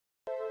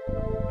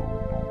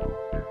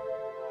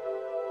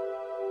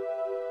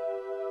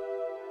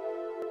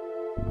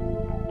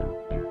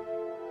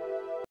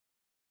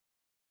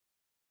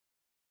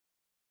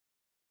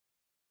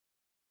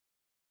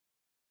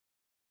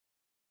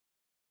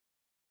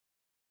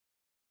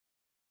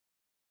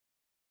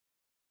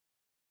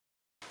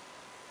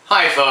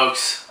Hi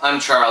folks, I'm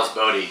Charles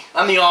Bodie.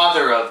 I'm the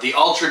author of The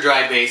Ultra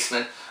Dry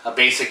Basement, a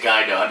basic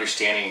guide to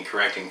understanding and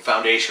correcting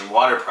foundation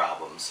water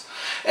problems,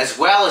 as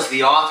well as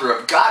the author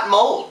of Got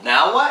Mold,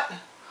 Now What?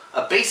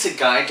 A basic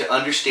guide to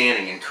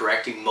understanding and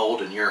correcting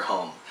mold in your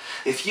home.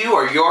 If you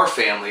or your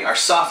family are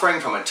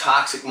suffering from a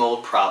toxic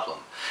mold problem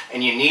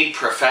and you need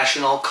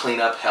professional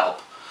cleanup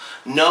help,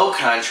 no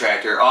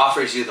contractor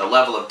offers you the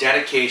level of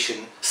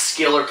dedication,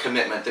 skill, or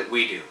commitment that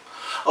we do.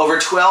 Over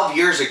 12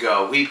 years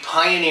ago, we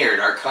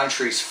pioneered our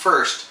country's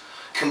first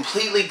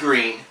completely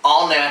green,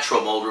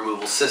 all-natural mold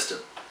removal system.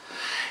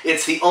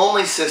 It's the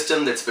only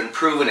system that's been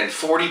proven in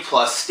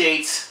 40+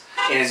 states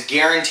and is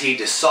guaranteed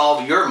to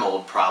solve your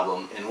mold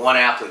problem in one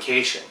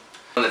application.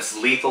 It's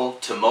lethal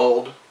to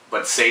mold,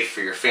 but safe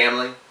for your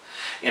family.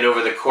 And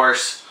over the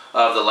course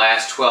of the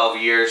last 12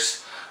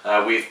 years,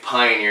 we've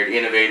pioneered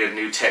innovative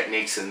new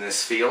techniques in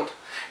this field.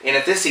 And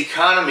if this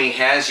economy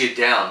has you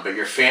down, but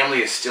your family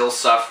is still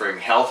suffering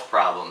health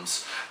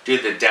problems due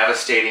to the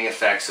devastating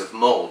effects of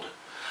mold,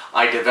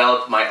 I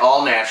developed my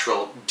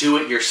all-natural,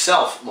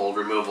 do-it-yourself mold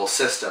removal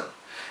system.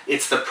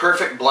 It's the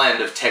perfect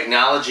blend of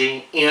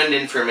technology and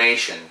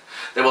information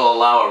that will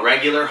allow a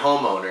regular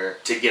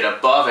homeowner to get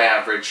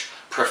above-average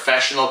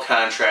professional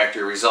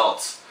contractor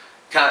results.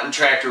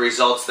 Contractor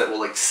results that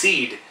will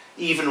exceed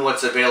even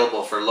what's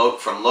available from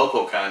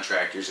local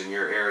contractors in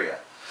your area.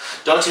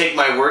 Don't take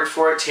my word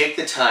for it. Take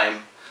the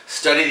time,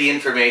 study the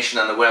information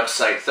on the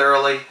website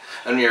thoroughly,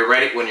 and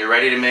when you're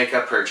ready to make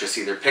a purchase,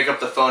 either pick up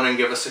the phone and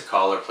give us a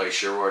call or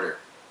place your order.